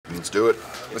Let's do it.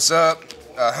 What's up?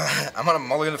 I'm on a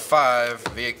mulligan of 5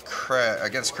 via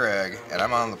against Craig, and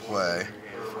I'm on the play.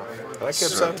 And I kept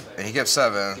 7. And he kept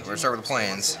 7. We're gonna start with the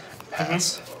planes.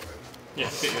 Pass. Yeah,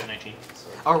 fit you at 19.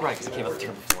 Oh, right, because it came out the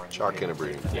turn before. Chalk in a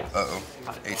breeding. Yeah. Uh-oh.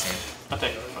 18. I'll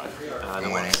take 5.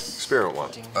 I'm winning. Experiment 1.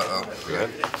 Uh-oh. Go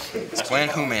ahead. It's playing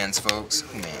humans, folks.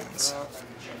 Humans.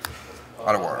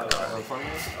 Out of water.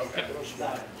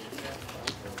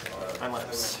 I'm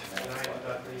less.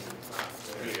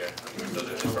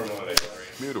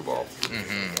 Mutavault.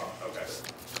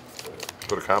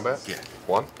 Go to combat? Yeah.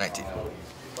 1. 19.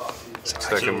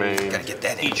 Second main. Gotta get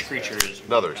that in. Each creature is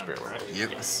Another experiment. Yep.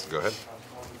 Go ahead.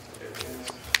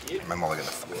 My mulligan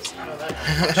of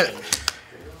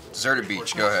 5. Deserted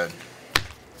Beach, go ahead.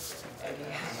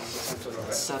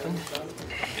 7.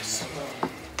 Yes.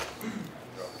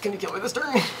 Can you kill me this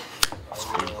turn?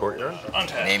 Screen Courtyard.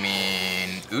 untap.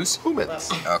 Naming Ooze?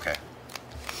 Humans. Okay.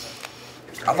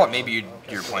 I thought maybe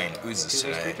you're playing Oozes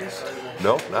today.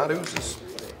 No, not oozes.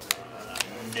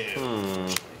 No.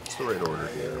 What's the right order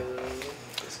here?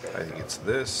 I think it's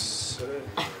this.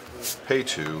 Pay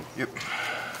 2. Yep.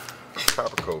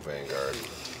 Copper Cove Vanguard.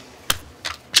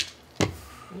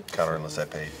 Counter unless I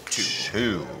pay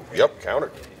 2. Yep,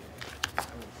 counter.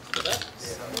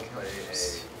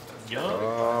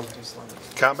 Yeah.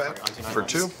 Combat for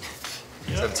 2.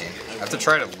 17. I have to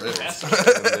try to live.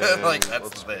 Like, that's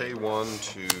Let's the pay thing. 1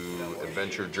 to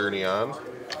Adventure Journey On.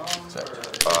 So,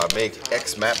 Make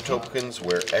X map tokens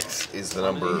where X is the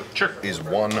number is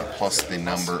 1 plus the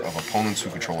number of opponents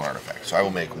who control an artifact. So I will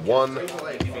make 1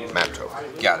 map token.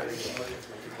 got it.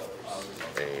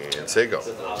 And say go.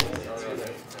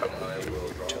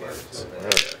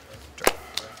 Alright.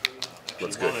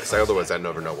 That's good, because otherwise I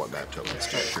never know what map token is.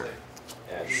 Sure.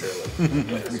 You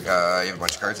have a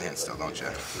bunch of cards in hand still, don't you?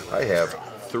 I have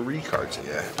 3 cards in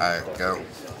here. Yeah, I go. I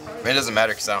mean, it doesn't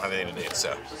matter because I don't have anything to do,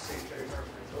 so.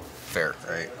 Fair,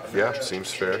 right? Yeah,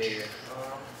 seems fair.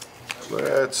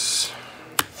 Let's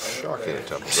shock in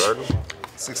Temple Garden.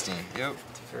 16, yep.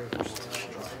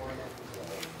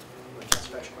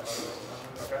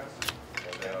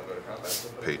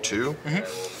 Pay 2.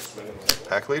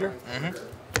 Pack Leader.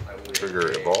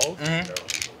 Trigger Evolve.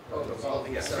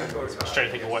 Just trying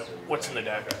to think of what's in the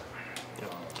deck.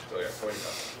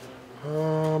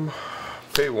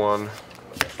 Pay 1.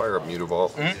 Fire up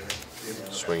Mutavault.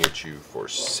 Swing at you for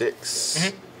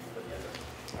 6.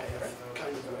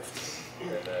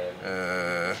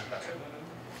 Yeah,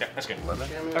 that's good. 11.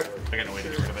 I got no way to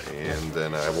get rid of it. And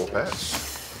then I will pass.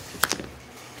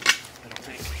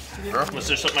 I don't think. Unless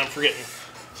there's something I'm forgetting.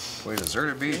 Play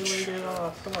Deserted Beach.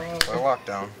 Play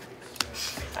Lockdown.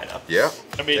 I know. Yeah.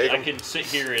 I mean, take I 'em. can sit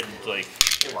here and, like,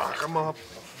 Lock them up.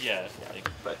 yeah, like,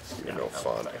 but. You're no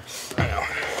fun. I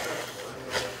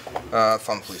know.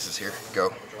 Fun Police is here.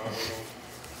 Go.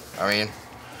 I mean,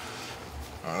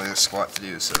 I don't really have squat to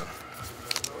do, so.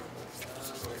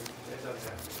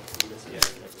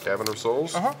 Cabin of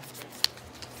Souls. Uh-huh.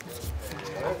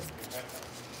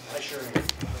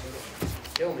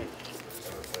 Kill me.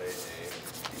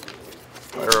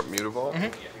 Fire up Mutavault.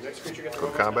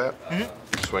 Go to combat.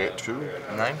 Swing at 2.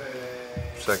 9.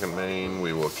 Second main,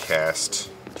 we will cast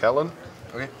Kellen.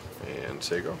 Okay. And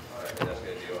say go.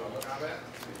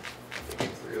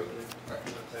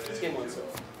 This game wants it.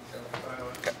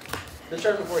 Okay. This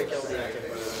turn before he kills me, I can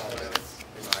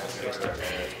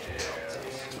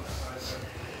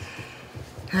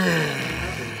I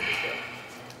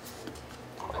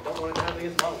don't want to have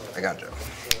against Manor. I got Joe.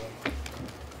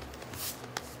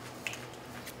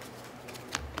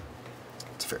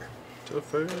 It's fair. To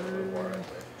fair.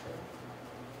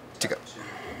 To go.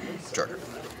 Jarger.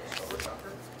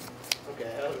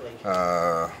 Okay, I was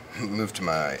like, Move to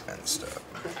my end step.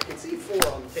 I can see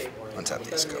 4 on the table. Right? Untap But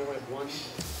these, then go. you only have 1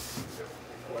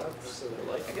 left, so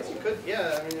like, I guess you could,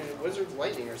 yeah, I mean, Wizard's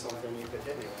Lightning or something you could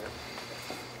hit anywhere.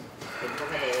 But you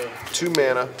don't have a... 2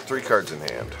 mana, 3 cards in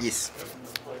hand. Yes.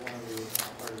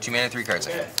 2 mana, 3 cards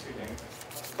in hand.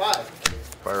 5.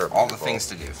 Fire up All the Mutavault. things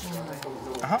to do.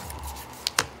 Uh-huh.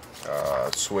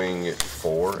 Swing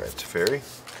 4 at Teferi.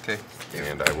 Okay.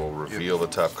 And I will reveal the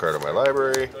top card of my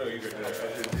library.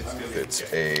 If it's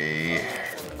a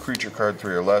creature card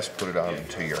 3 or less, put it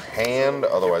onto your hand.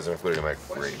 Otherwise, I'm going to put it in my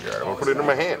graveyard. I'm going to put it in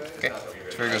my hand. Okay.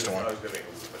 Fair goes to 1.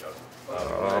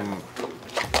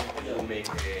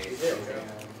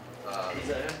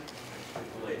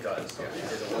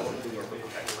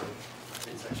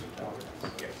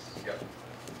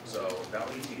 So that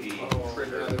would be a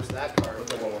trigger. There's that card.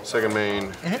 Second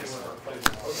main,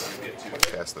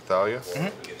 cast the Thalia,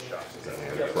 and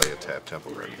play a tap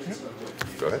Temple Garden.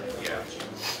 Go ahead.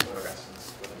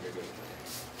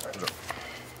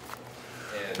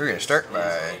 We're gonna start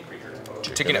by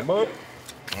taking them up. up.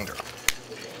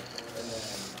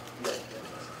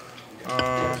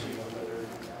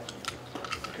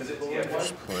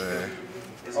 Let's play.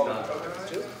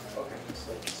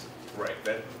 Right,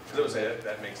 that,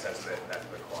 that makes sense that that's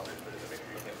the quadrant, but it makes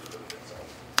sure you can't do it. So.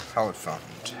 Hallowed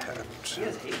Fountain tapped.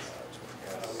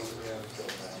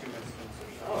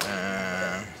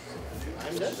 And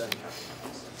I'm dead then.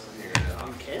 You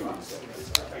can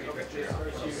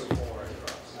use it.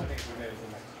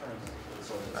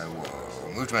 I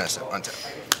will move to my step, untap.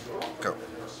 Go.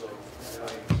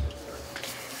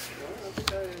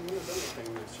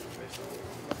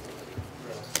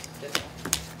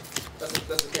 That's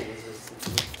the thing, is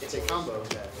it's a combo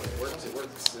that when it works,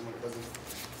 and it doesn't.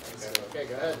 It's okay,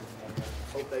 go ahead.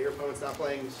 Hope that your opponent's not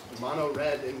playing mono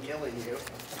red and killing you.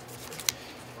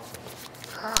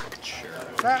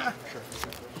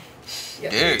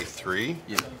 Dude. 3?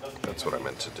 Yeah. That's what I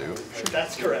meant to do.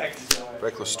 That's correct.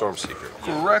 Reckless Stormseeker.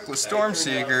 Reckless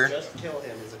Stormseeker. Just kill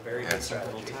him is a very good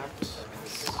strategy.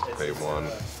 Pay 1,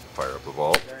 fire up the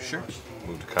vault. Sure.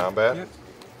 Move to combat. Yep.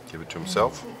 Give it to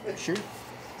himself. Sure.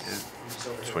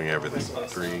 Swing everything.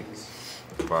 3,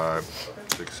 5,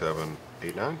 6, 7,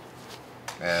 8, 9.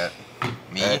 At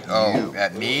me? At Oh, you.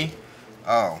 at me?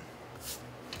 Oh.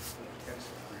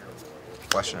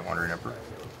 Question of Wandering Emperor.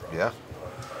 Yeah.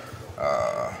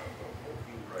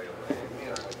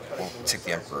 We'll take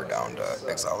the Emperor down to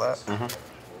exile that.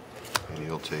 And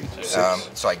you'll take 6.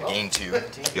 So I gain 2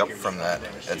 Yep. from that.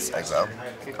 It's exile.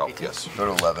 Oh, yes. Go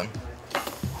to 11.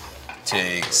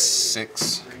 Take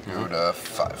 6. Go to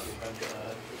 5.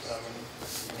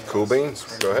 Cool beans.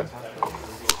 Go ahead.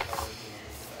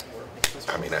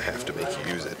 I mean, I have to make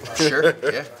you use it. Sure,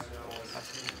 yeah.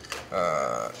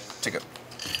 Take it.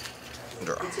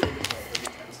 Draw.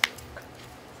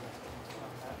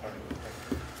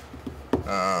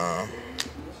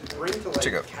 Bring to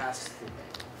Take like up. cast.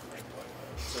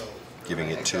 So Giving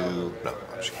it to... No,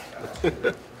 I'm just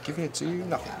kidding. Giving it to you?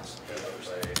 Nothing.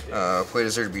 Play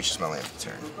Deserted Beaches my land for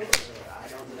turn. I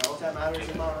don't know if that matters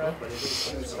in mono red, but it is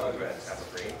two. So I'll go ahead and tap a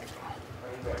 3. And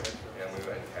I'm going to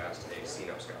go ahead and cast a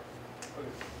Xeno Scout.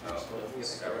 I'm going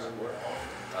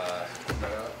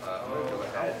to go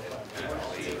ahead and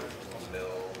actually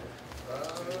mill.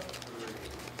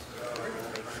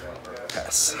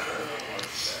 Pass.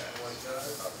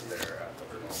 Up there at the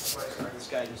This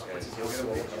guy just puts his heels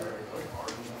away.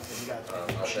 He got I'll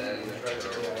then go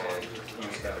and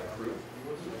use that improve.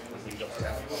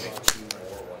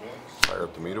 Fire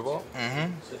up the Meta Vault. yeah,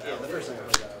 the first thing I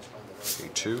put out was fun.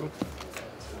 A2.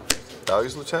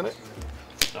 Values Lieutenant.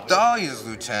 Dahlia's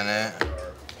Lieutenant.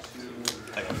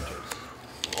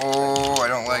 Oh, I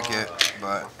don't like it,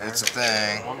 but it's a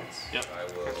thing. Yep.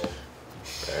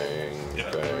 Bang,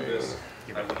 bang,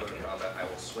 I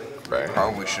will swing. bang.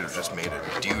 Probably should have just made a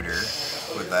deuter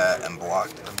with that and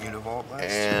blocked the Mutavault last.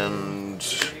 And...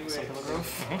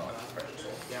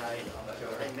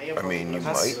 I mean, you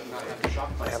might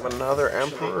have another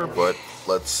Emperor, but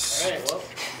let's Alright, well,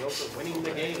 go for winning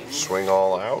the game. swing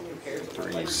all out.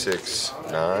 3, 6,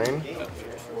 9.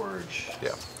 Yeah,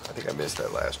 I think I missed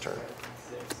that last turn.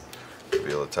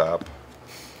 Reveal the top.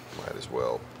 Might as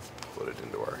well put it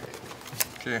into our hand.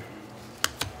 Okay.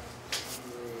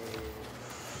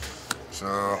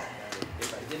 So,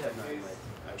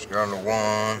 just go down to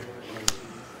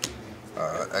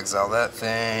 1. Exile that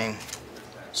thing.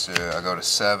 So I go to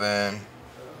 7.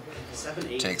 7,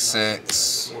 8. Take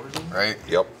 6. Right?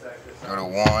 Yep. Go to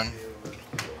 1.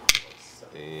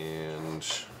 And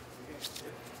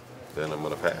then I'm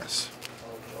gonna pass.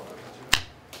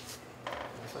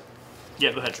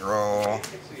 Yeah, go ahead. Draw.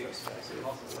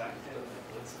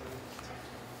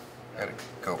 Gotta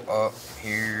go up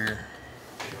here.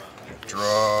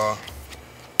 Draw.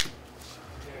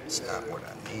 It's not what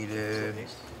I needed.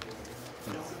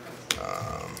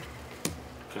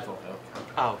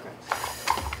 Oh, okay.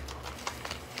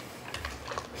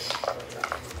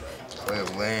 Play a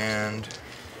land.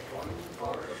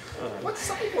 What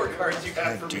sideboard cards you got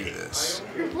I for do me? this.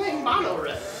 You're playing mono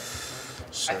red.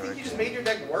 So I think you just made your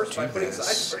deck worse by do putting this.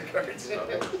 sideboard cards in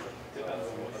it.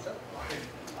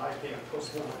 I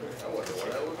wonder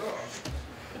what I would go.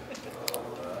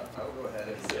 I will go ahead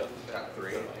and tap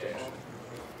 3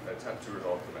 and tap 2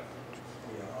 resolve command.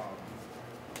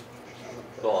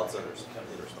 Well, it's in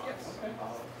response.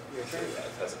 Yeah, it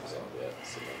hasn't resolved yet,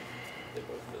 so they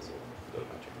both fizzle. Go to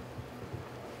my turn.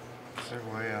 Is there a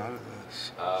way out of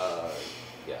this?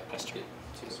 Yeah, just get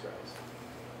 2 scribes.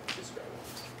 2 scribe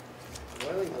ones.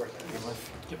 Boiling vortex.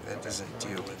 That doesn't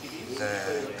deal with that.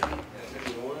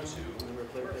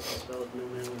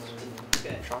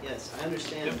 Okay, yes, I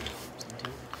understand.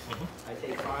 I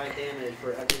take 5 5 damage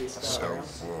for every spell.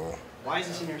 So we'll Why is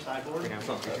this in your sideboard?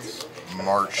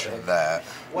 march that.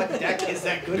 What deck is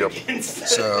that good Yep. against?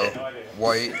 So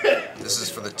white, this is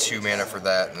for the 2 mana for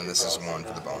that, and then this is 1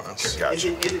 for the bonus. Is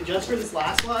Gotcha. it just for this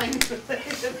last line?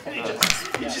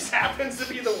 it just happens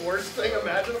to be the worst thing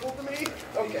imaginable to me?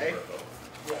 Okay.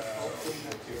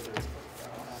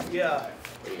 Yeah.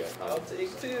 I'll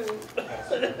take 2. Game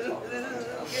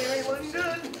ain't looking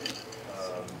good.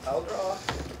 I'll draw.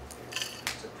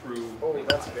 To prove. Oh,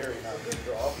 that's very not a good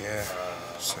draw. Yeah.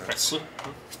 So it's And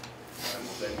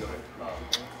then go to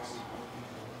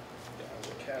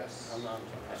Cast. I'm not.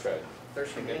 I tried. There's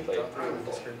from me. Draw 3 and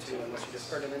discard 2 unless you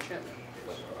discard an enchantment.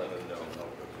 no.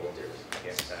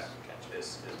 Can't attack. This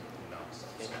is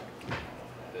nonsense.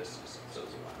 This is so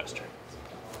Best turn.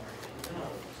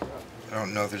 I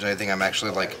don't know if there's anything I'm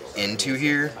actually like into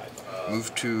here.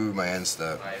 Move to my end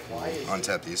step.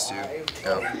 Untap these 2.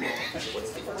 Go.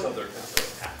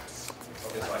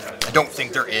 I don't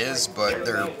think there is, but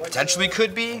there potentially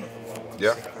could be.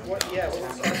 Yeah. What? Yeah.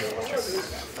 What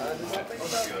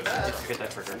Forget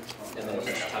that trigger. And then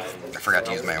each time. I forgot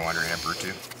to use my Wandering Emperor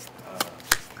too.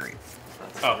 Great.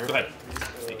 Oh, go ahead.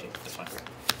 18. That's fine.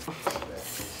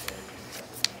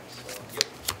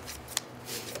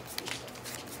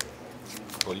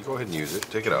 Well, you go ahead and use it.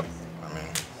 Take it up. I mean,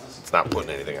 It's not putting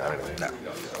anything on it. no.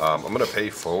 I'm going to pay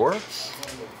 4.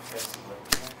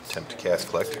 Attempt to cast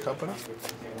Collector Company.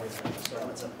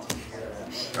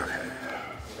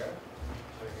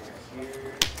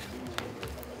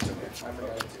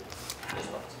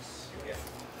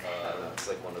 It's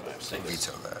like one of those things.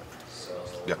 Veto that.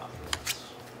 Yeah. I'm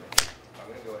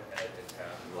gonna go ahead and tap.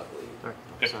 Luckily, Alright,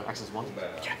 so X is 1?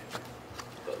 yeah.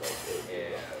 But like,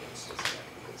 it's just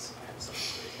because I have some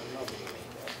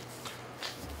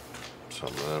So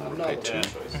I'm going to pay 2.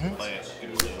 Play it.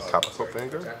 Copper Coat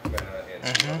Vanguard. Attack mana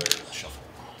and 2 others. Shuffle.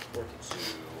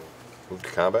 Move to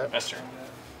combat. Best turn.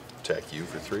 Attack you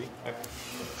for 3.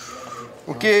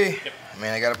 Okay.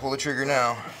 Man, I gotta pull the trigger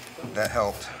now. That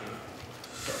helped.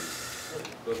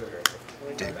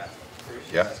 Dig.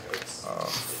 Yeah.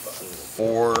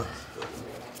 4,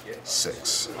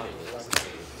 6.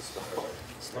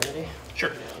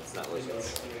 Sure. It's not like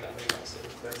it's that massive.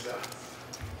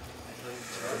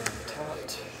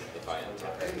 If I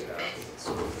untap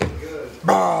it,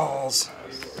 Balls.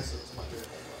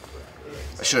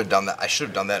 I should have done that. I should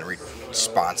have done that in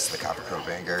response to the Copper Coat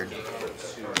Vanguard.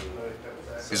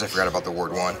 Because I forgot about the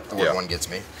Ward 1. The Ward Yeah. 1 gets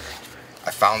me.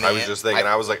 I found the. I was just thinking,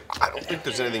 I was like, I don't think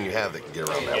there's anything you have that can get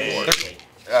around that ward.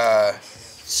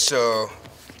 So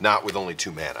Not with only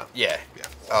 2 mana. yeah. Yeah.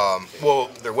 Well,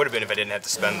 there would have been if I didn't have to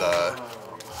spend the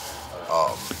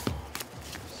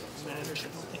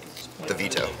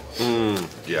veto.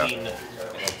 Yeah.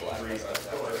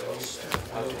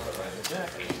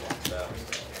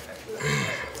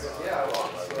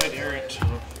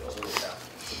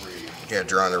 Yeah,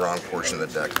 drawing the wrong portion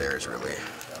of the deck there is really.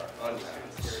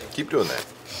 Keep doing that.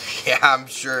 Yeah, I'm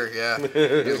sure. Yeah,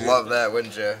 you'd love that,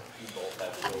 wouldn't you?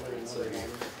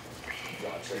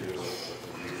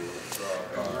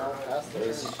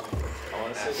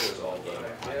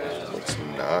 It's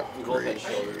not great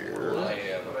here.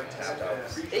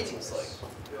 it seems like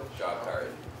job card.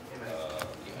 You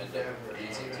end up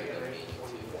using to the meaning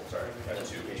to. Sorry, I have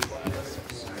 2 each class.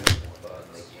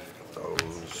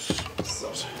 Those.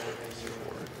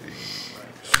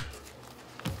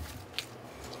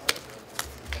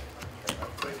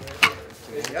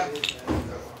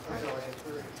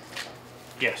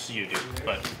 Yes, you do,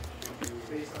 but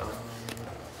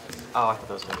Oh, I thought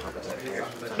those were targets.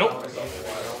 nope.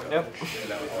 Yep.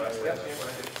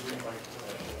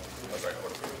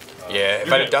 Yeah,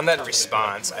 if I'd have done that in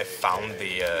response, I found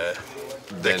the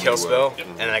Then kill you spell, would.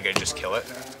 and then I could just kill it.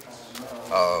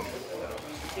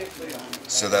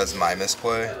 So that's my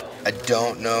misplay. I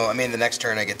don't know. I mean, the next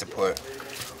turn I get to put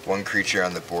 1 creature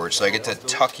on the board, so I get to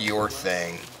tuck your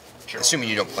thing, assuming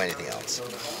you don't play anything else.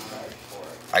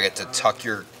 I get to tuck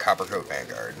your Copper Coat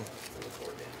Vanguard,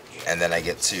 and then I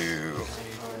get to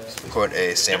put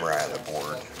a Samurai on the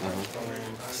board.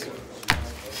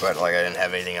 But like I didn't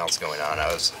have anything else going on. I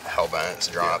was hellbent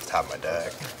drawing off the top of my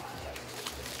deck.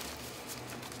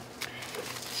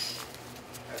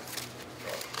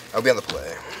 I'll be on the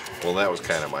play. Well, that was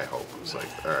kind of my hope. It was like,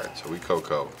 all right, so we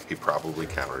Coco. He probably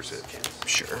counters it.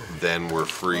 Sure. Then we're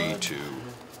free to.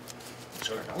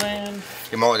 Land.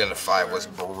 Your mulligan to 5 was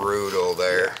brutal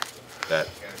there. That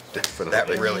definitely That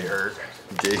really hurt.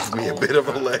 gave me a bit of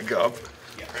a leg up.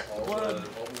 Blood.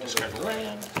 Discard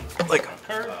land. Like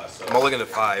Card. mulligan to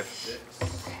 5,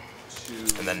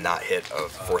 and then not hit a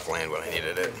 4th land when I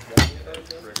needed it.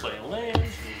 Play a land.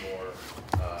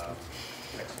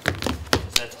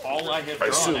 all I have I drawn.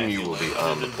 assume actually, you will be other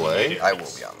on the than play. negative. I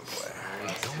will be on the play.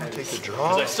 Don't want to take the Because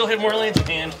draw. I still have more lands in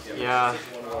hand. Yeah.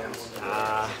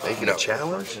 Make it No. a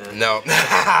challenge. No,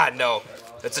 no.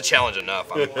 That's a challenge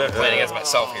enough. I'm playing against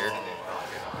myself here.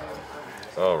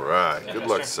 All right. Good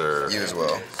luck, sir. You as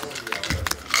well.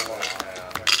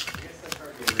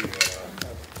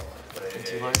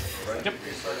 Yep.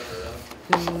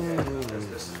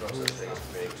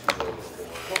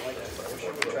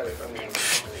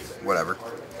 Whatever.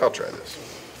 I'll try this.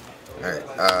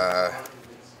 Alright,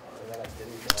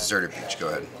 Deserted Beach, go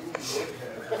ahead.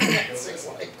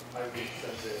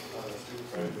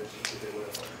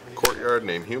 Courtyard,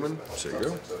 name human. There you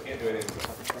go.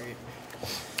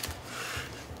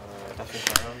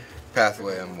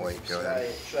 Pathway, I'm white, go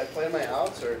ahead. Should I play my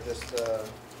outs or just try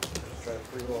to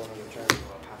free roll another turn?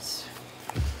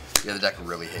 Yeah, the deck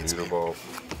really hates me. Ball.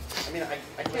 I mean,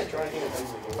 I can't draw anything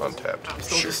with them. Untapped.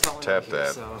 Still just stalling Tap here,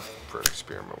 that so- for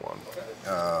experiment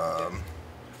 1.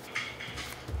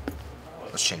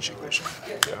 Let's change the equation.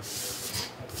 Yeah.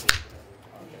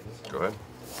 Go ahead.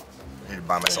 I need to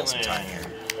buy myself some time here.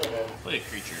 Play a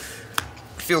creature.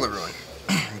 Field of Ruin.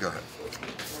 Go ahead.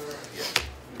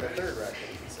 The third red,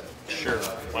 he said. Sure.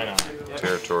 Why not?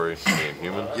 Territory, name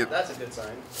human. Yep. That's a good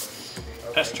sign.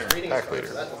 Pest turn. Reading Pack card, leader.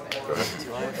 so that doesn't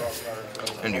Go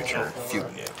ahead. End your turn. Field.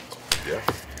 Yeah.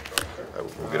 I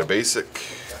will get a basic.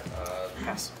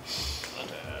 Pass.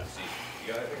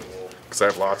 Because I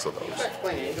have lots of those.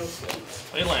 Playing angels.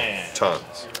 Play land.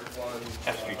 Tons.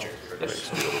 Pest creature. Makes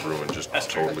Field of Ruin just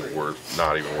totally worth,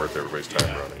 not even worth everybody's time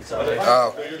running.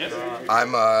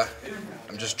 Oh,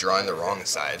 I'm just drawing the wrong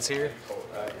sides here.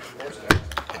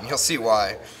 And you'll see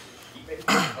why.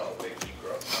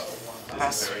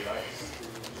 Pass.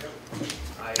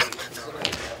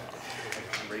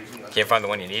 Can't find the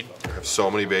one you need? I have so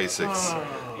many basics.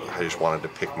 I just wanted to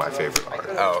pick my favorite art.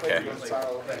 Oh, okay.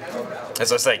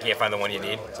 As I was saying, can't find the one you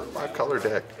need? It's a 5-color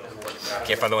deck.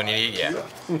 Can't find the one you need? Yeah.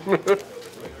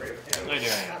 Play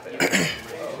doing.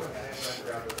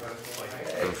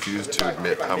 I refuse to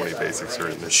admit how many basics are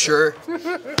in this. Sure.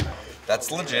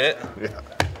 That's legit. Yeah.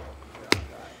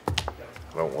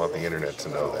 I don't want the internet to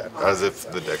know that. As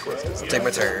if the deck list is. Take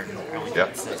my turn. Yep.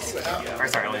 Or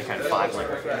sorry, only kind of 5,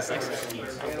 like 6.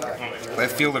 My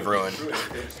Field of Ruin.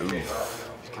 Ooh.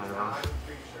 Kind of wrong.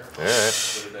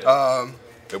 Alright.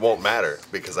 It won't matter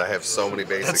because I have so many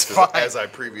basics That's fine. as I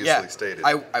previously Yeah, stated.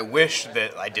 I wish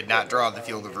that I did not draw the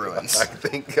Field of Ruins. I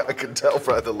think I can tell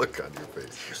by the look on your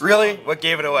face. Really? What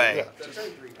gave it away?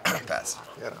 Pass.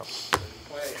 You know,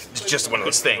 It's just one of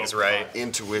those things, right?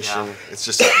 intuition. Yeah. It's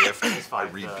just a gift. I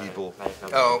 5, read people. Oh,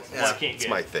 Well, I yeah. can't It's get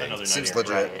my thing. another Seems night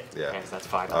here. legit. Right. Yeah. Okay, so that's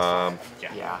 5.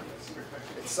 Yeah.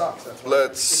 It sucks. That's why.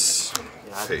 Let's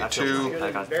Yeah, pay I feel 2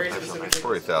 I got Very professional specific. match.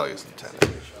 for Aethalius Lieutenant.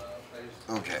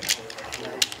 Okay.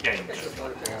 Yeah, you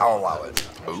can. I'll allow it.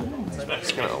 Ooh,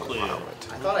 it's gonna allow it.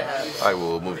 I thought I had. I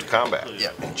will move to combat.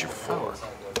 Yeah. Beat you 4.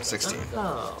 16.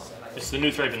 Oh, It's the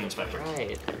new Thraben Inspector.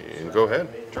 right. And go ahead.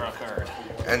 Draw a card.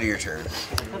 End of your turn.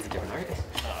 That's a different art.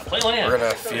 Play land. We're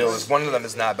gonna feel as one of them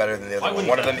is not better than the other one.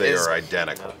 One of them They is. are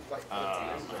identical.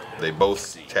 They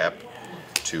both tap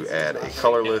to add a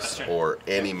colorless or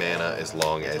any mana as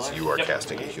long as you are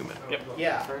casting a human.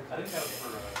 Yeah.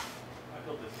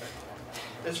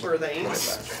 It's for the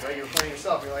angels back, right? You're playing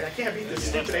yourself. You're like, I can't beat this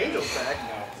stupid angels back.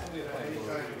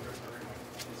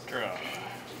 Draw.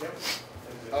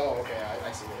 Oh, okay.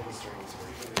 I see what he's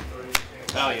doing.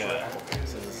 Oh yeah.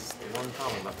 So there's one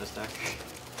problem about this deck.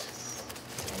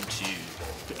 1, 2.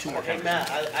 Put 2 more Hey, counters. Matt,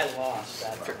 I lost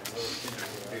that.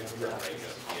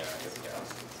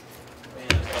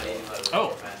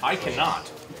 Oh, I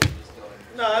cannot.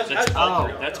 No, That's all.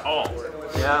 That's all.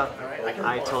 Yeah,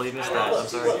 I totally missed that. I'm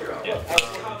sorry.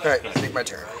 Alright, take my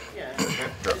turn. Yeah.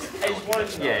 Draw. I just wanted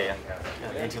to. Yeah.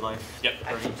 Anti-life. Yep.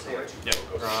 Yep.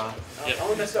 Draw. I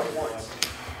only messed up once.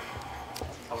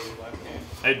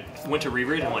 I went to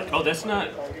reread and I'm like, oh, that's not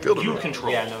Field of you Ruin.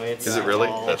 control. Yeah, no, it's. Is it really?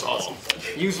 all- That's awesome.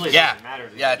 Usually it Yeah. doesn't matter.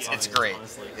 to Yeah, the it's audience, great.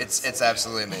 honestly. It's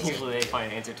absolutely amazing. Usually they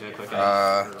find an answer to it quick.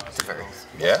 It's fair.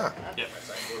 Yeah. Yep.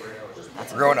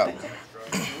 We're going up.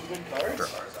 Draw.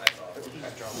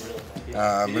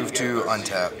 Move to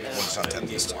untap. We'll just untap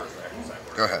these two.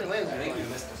 Go ahead.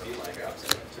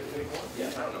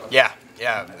 Yeah.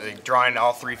 Drawing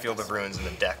all 3 Field of Ruins in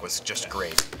the deck was just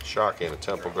great. Shock and a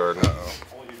Temple Garden. Uh-oh.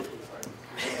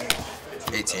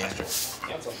 18.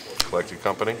 Collected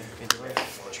company.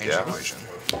 Change Yeah. the equation.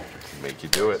 Make you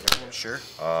do it. Sure.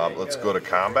 Let's go to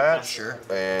combat. Sure.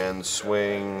 And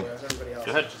swing Go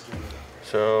ahead.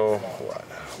 So what?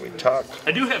 We talk.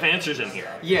 I do have answers in here.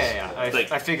 Yeah. I Like-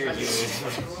 figured you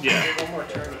would. Yeah. One more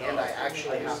turn, and I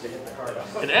actually have to hit the card up.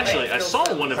 And actually, I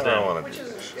saw one of I don't them want to do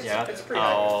this. Yeah. pretty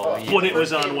Oh, high. yeah. when it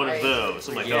was on one of those.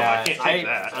 I'm like, oh, Yeah, I can't take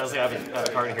that. honestly have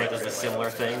a card in here that does a similar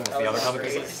thing with the other comic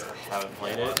pieces. Haven't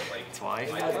played it. That's why.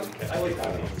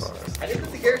 I did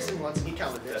with the Garrison once, and he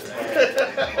countered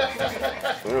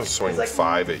it. I'm gonna swing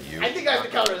 5 at you. I think I have to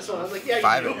counter this one. I was like, yeah, you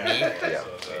 5 do. at me. Yeah.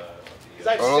 Because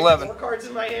I have Oh, 11. 4 cards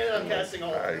in my hand, and I'm casting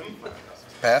all of them.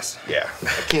 Pass. Yeah. I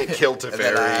can't kill then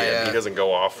Teferi, and he I, doesn't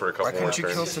go off for a Why couple more couldn't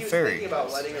you kill turns. Teferi?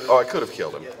 About letting her Oh, I could have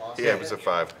killed him. Yeah, it was a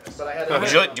 5. but I had Do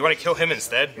you want to kill him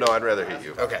instead? No, I'd rather hit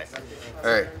you. Okay.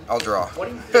 All right. I'll draw.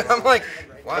 I'm like,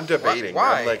 why? I'm debating.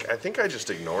 Why? I'm like, I think I just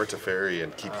ignore Teferi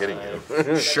and keep hitting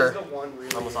you. Sure. one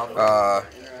real Almost off.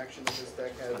 interaction that this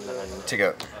deck has. And then Take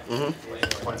out.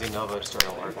 Cleansing Nova, destroy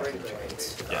all artifacts and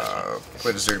trades.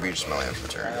 Play Deserted Beach, smell hand for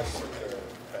turn.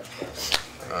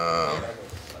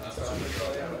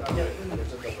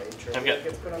 I've got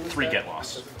 3 get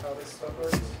lost.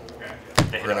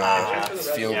 They hit We're a gonna 5.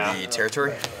 field Yeah. the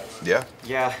territory. Yeah.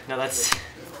 Yeah, no, that's.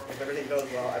 If everything goes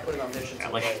well, I put an omniscience.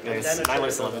 in Like, play. this Then 9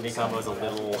 it's less 11 combo is a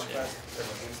little.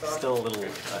 Still a little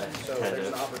So there's tentative.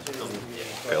 an opportunity.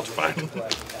 Failed to find.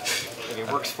 Like,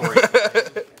 it works for you.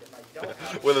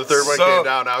 When the third one So- came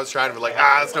down, I was trying to be like,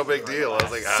 it's no big deal. I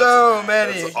was like, So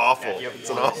many. it's awful. It's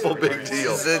an awful big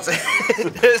deal.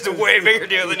 It's a way bigger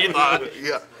deal than you thought.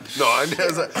 Yeah. No,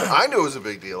 I knew it was a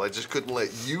big deal. I just couldn't let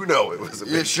you know it was a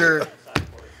big Yeah, sure. deal.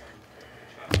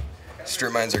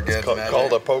 Strip mines are good. Magic.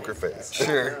 Called a poker face.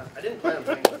 Sure. I didn't plan on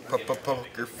playing that.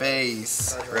 Poker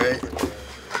face, right?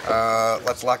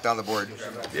 Let's lock down the board.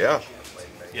 Yeah.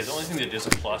 Yeah, the only thing that is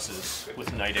a plus is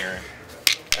with Knight Errant.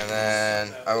 And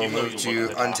then I will Even though move you to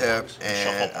look at the top untap ones, and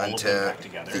shuffle all of them back untap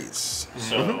together. these.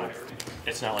 So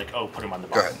it's not like, oh, put them on the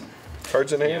Go bottom. ahead.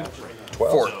 Cards in hand?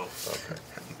 12. 4. So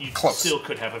you Close. still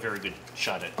could have a very good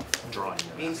shot at drawing them.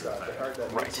 Beanstalk, the card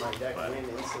that makes my deck win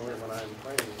instantly when I'm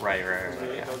playing. Right.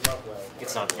 It Yeah. goes up well.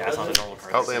 It's not. Yeah, it's not a normal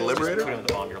card. Outland Just Liberator? Put them in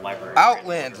the bottom of your library.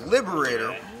 Outland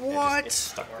Liberator. It's What?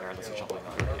 stuck there unless you shuffle it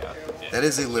on. Yeah. That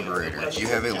is a Liberator. You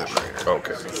have a Liberator.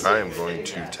 Okay. I am going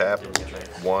to tap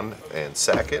 1 and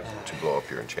sack it to blow up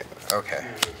your enchantment. Okay.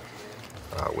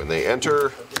 When they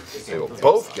enter, they will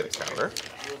both get a counter.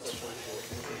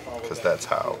 Because that's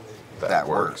how that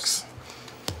works.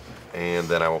 And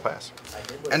then I will pass.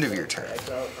 End of your turn.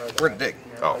 We're gonna dig.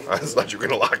 Oh, I thought you were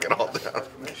going to lock it all down.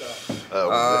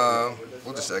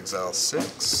 We'll just exile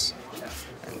 6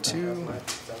 and 2.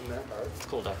 It's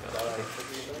cool deck though.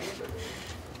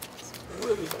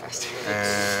 Really fast.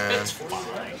 And It's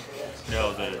fine.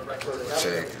 No, the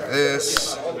take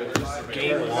this.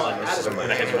 game 1,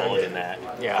 when I had Mullet in that,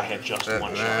 Yeah. I had just That-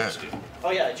 one that. shot to do.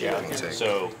 Oh yeah, Yeah. We'll take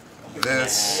So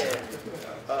this.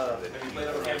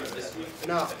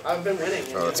 No, I've been winning.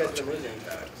 Oh, you that's guys much. been losing.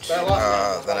 But I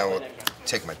lost. Then I will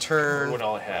take my turn. what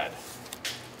all I had,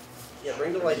 Yeah,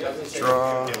 bring to light doesn't say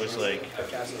Draw. it was like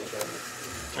casting a turn.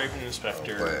 Draven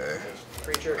Inspector, Play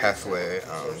Creature. Pathway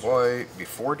on White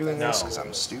before doing this No. because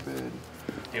I'm stupid.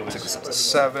 it was Take this up to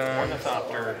 7.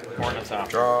 Ornithopter,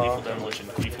 Draw. Lethal Demolition,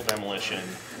 Lethal Demolition,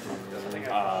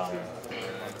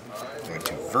 Going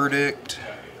to Verdict.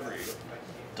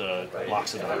 the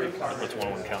Locks of the Reap, that puts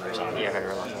 1/1 counters on it. Yeah, I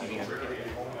realized that. Yeah.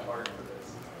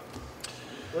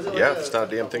 Was it like Yeah, a- there's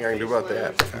not a damn thing I can do about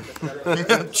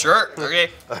that. Sure. Okay.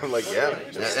 I'm like, yeah,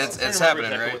 It's happening,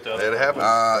 right? What the it happened.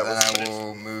 Then I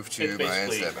will move to It's my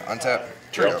basically- instep. Untap.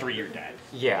 Turn 3, you're dead.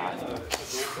 Yeah.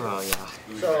 Well, yeah.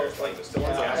 So, like, the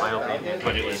ones Yeah, I my have, opinion.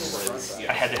 But it was,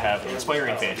 I had to have an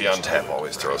Inspiring The Vantage. untap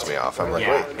always throws me off. I'm like,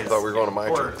 Yeah, wait, I thought we were going to my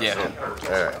turn. Yeah.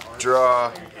 Alright,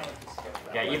 draw.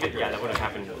 Yeah, even that would have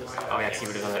happened. Oh yeah, 'cause he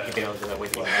would have done that. He'd been able to do that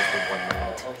with you just with 1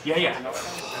 minute.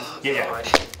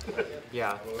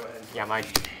 Yeah. Yeah.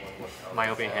 My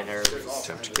opening hand there was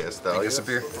Attempt to cast Think value.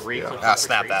 disappear. 3 Yeah. clicks I'll up for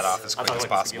snap that trees. off as I quick thought as it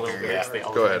was possible gonna be here. a little weird,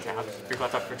 'cause they Go always ahead. have 3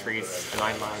 clicks up for trees,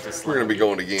 9 lines, just We're going to be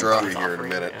going to game Draw. 3 here in a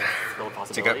minute. Still a Take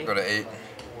possibility. up. Go to 8.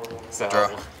 So, Draw.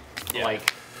 Yeah.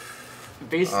 like,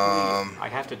 basically, I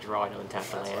have to draw an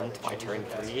untapped land by turn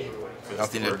 3.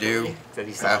 Nothing to do. That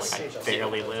he said, Pass. like, I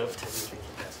barely lived.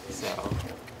 So,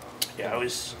 Yeah, I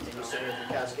was,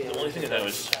 the only thing that I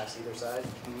was, pass either side.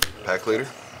 Pack leader,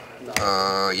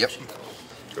 Yep.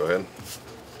 go ahead.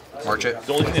 March it.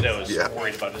 the only thing that I was Yeah.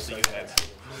 worried about is that you had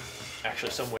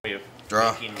actually some way of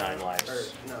Draw. making 9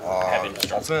 lives. Having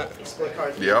Ultimate. Split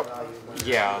cards. Yep.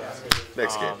 yeah.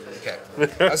 Next game. Okay.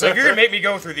 I was like, you're gonna make me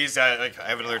go through these. Like, I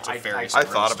have another Teferi. I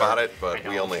thought about it, I but know.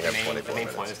 we only have the main 24 point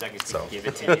of minutes. this deck is to So. give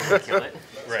it to you and kill it.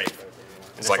 Right.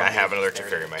 It's like I have another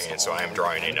Teferi in my hand, so I am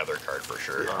drawing another card for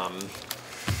sure.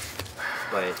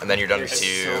 but And then you're done with there's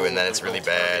 2, so and then it's really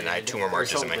little bad, and I had targeted. 2 more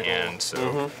There's marches so in my little hand,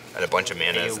 so and a bunch of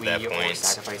manas at that AoE or point.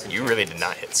 sacrifice You really did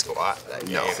not hit squat that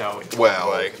game. No. So Well,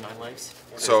 like, 9 lives.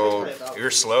 So You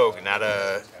were slow, not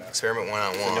a experiment So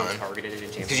no one-on-one. targeted in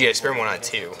Because you had experiment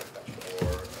 1-on-2.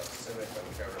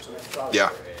 yeah,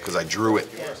 because I drew it.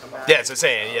 Yeah, that's what I'm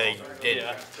saying. Yeah, you did.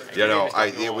 You know,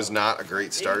 it was not a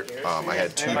great start. I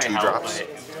had 2 2-drops,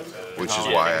 which is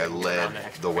why I led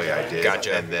the way I did.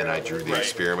 Gotcha. And then I drew the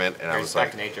experiment, and I was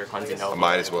like, nature, cleansing I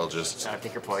might as well just,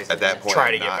 take your poison. at that point,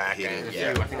 Try to I'm get not back hitting, in.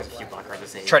 yeah, I think there's a few block cards that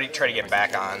say. Try to get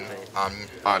back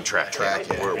on track.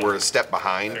 yeah. We're a step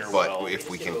behind, but if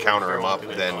we can counter him up,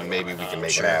 then maybe we can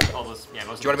make it happen. All those, yeah,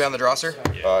 most Do you want to be on the draw, sir?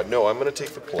 No, I'm going to take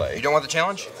the play. You don't want the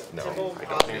challenge? No.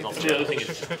 The other thing is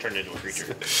just turn into a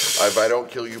creature. If I don't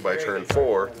kill you by turn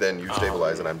 4, then you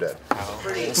stabilize and I'm dead.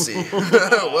 We'll see.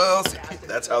 We'll see.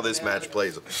 That's how this match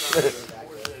plays.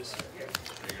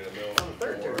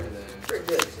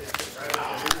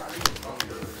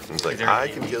 It's like, I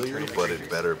can kill you, but it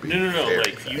better be No, fair.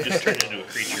 like you just turn into a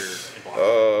creature and block.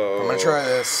 Oh, I'm going to try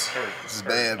this. This is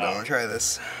bad, but I'm going to try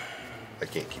this. I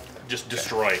can't keep that. Just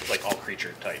destroy like all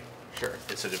creature type. Sure.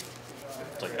 Instead of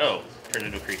it's like, oh, turn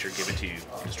into a creature, give it to you,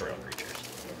 destroy all creatures.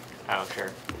 Oh,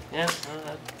 sure. Yeah, I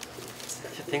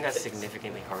think that's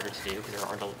significantly harder to do because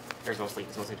it's mostly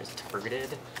just targeted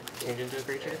change into a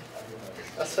creature.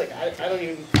 That's like, I don't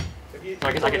even. If you, So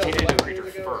I guess I could change it into a creature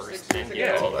first, then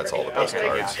Yeah. Oh, that's all the best Okay,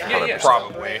 cards. yeah. 100%.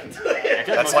 Probably.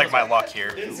 That's like my luck here.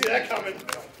 Didn't see that coming. I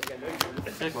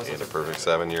feel like most It's of a them, perfect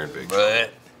 7, you're in big.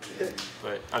 But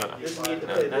but I don't know.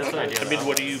 No, that's an idea. I mean,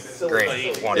 what do you great.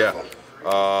 play? Wonderful. Yeah.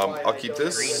 I'll keep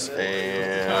this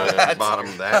and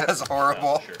bottom that. That's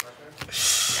horrible.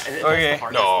 And that's Okay. the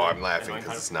hardest No, thing. I'm laughing Annoying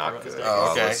because it's part not of this good. deck.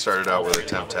 Oh, okay. Let's start it out with a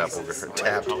temp Temple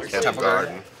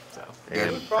Garden So,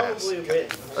 and pass. Probably win.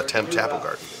 Attempt Temple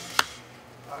Garden.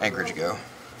 Anchorage go.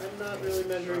 I'm not really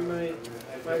measuring my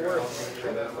worth.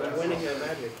 I'm winning at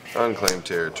Magic. Unclaimed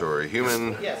territory.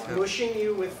 Human. Yes, pushing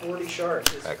you with 40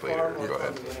 shards is Back far later. more Go fun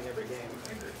ahead. than winning every game.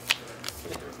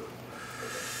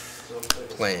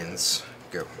 Planes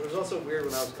go. It was also weird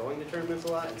when I was going to tournaments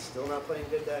a lot and still not playing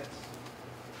good decks.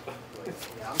 Like,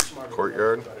 yeah, I'm smarter. than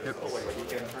Courtyard.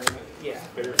 everybody. Yeah.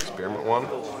 Experiment 1.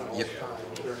 Yep.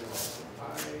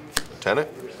 Tenant.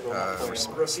 We're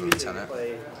Refusing to tenant.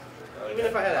 play. Even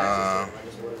if I had access to it, I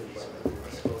just wouldn't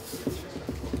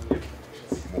play.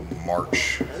 We'll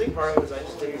march. I think part of it was I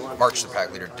just didn't want March the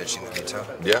pack leader ditching the veto.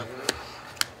 Yeah.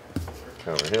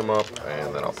 Counter him up,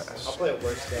 and then I'll I'll pass. play a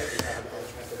worse deck and have an edge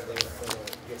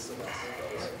against the best.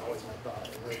 That's always my thought.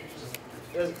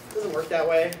 It doesn't work that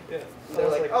way. They're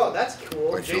like, oh, that's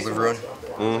cool. Like Field Jason of Ruin?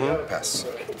 wants to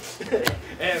Pass.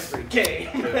 every game.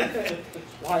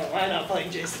 why not playing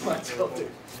Jason Mind Sculptor?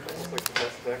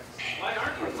 Why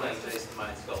aren't you playing Jason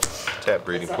Mind Sculptor? Tap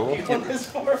Breeding Pool. In this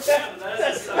format,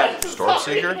 that's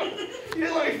Stormseeker. You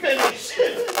didn't let me finish.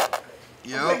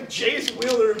 Yep. Like Jace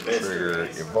Wheeler Trigger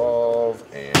Business. Evolve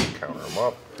and counter him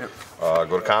up. Yep.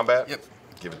 Go to combat. Yep.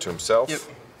 Give it to himself. Yep.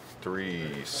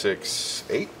 3, 6,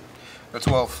 8. Go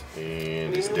 12.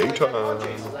 And it's daytime.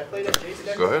 I played a Jason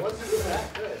deck Go ahead. that wasn't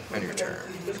that good. End your turn.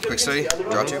 Just Quick study. against the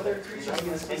Draw other 2.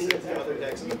 against any of the other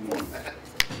decks in the format.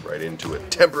 Right into a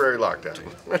temporary lockdown.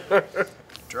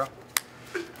 Draw.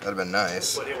 That'd have been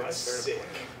nice. But it was sick.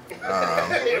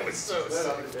 It was so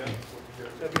sick.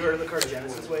 Have you heard of the card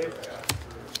Genesis Wave?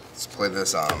 Let's play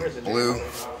this blue.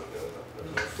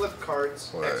 Flip cards.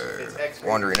 Play It's X.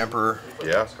 Wandering Emperor.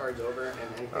 Yeah. Cards over and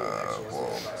anything X.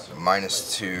 We'll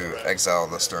 -2 exile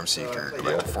the Stormseeker. Go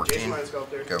back to 14.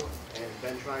 Go. And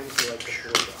Ben trying to like the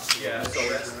 4 drop. Yeah, So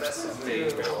that's the thing.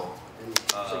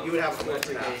 So you would have a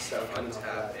 4/3 Jace that would come into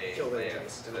untap that. a Kill the land,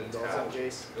 Jace. and And then then tap. have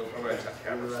Jace.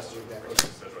 And the rest of your deck is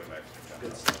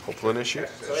good stuff. Hopeful initiate.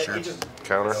 So Sure. he just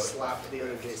Counter. slapped the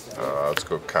other Jace down. Let's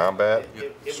go combat.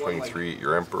 It Swing won, like, 3 at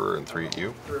your Emperor and 3 at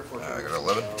you. 3 or 4 I got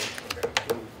 11.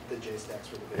 The Jace decks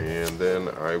were the big And then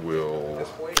I will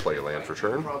play a land for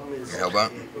turn problem is. You're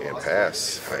hellbound? and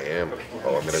pass. I am.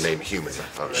 Oh, I'm going to name human.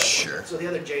 Sure. So the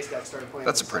other Jace deck started playing.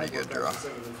 That's a pretty good draw.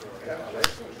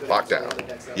 Lockdown.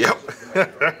 Yep.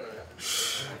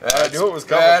 I knew it was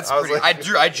coming. That's I was pretty.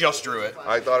 like- I just drew it.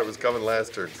 I thought it was coming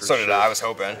last turn. For So did sure. I. I was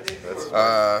hoping. That's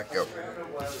Go.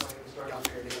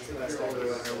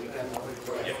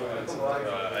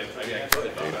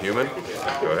 Name human.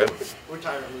 Go ahead. We're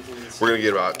tired of losing this. We're going to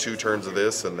get about 2 turns of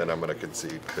this, and then I'm going to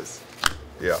concede because,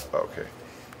 yeah, okay.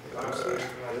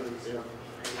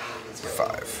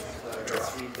 5.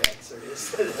 Sweet decks.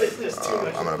 There's too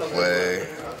much. I'm gonna play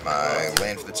my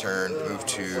land for the turn. Move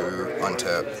to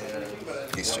untap.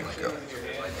 These 2 go.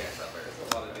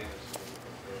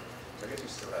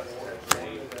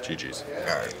 GG's.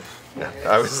 Alright.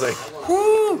 I was like,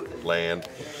 whoo! Land.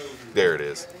 There it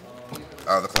is.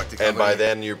 Oh, the collecting And by company?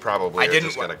 then you probably are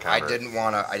just gonna counter. I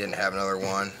didn't have another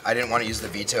one. I didn't want to use the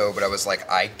veto, but I was like,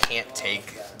 I can't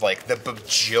take like the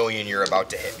bajillion you're about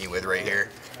to hit me with right here.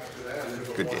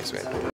 Good games, man.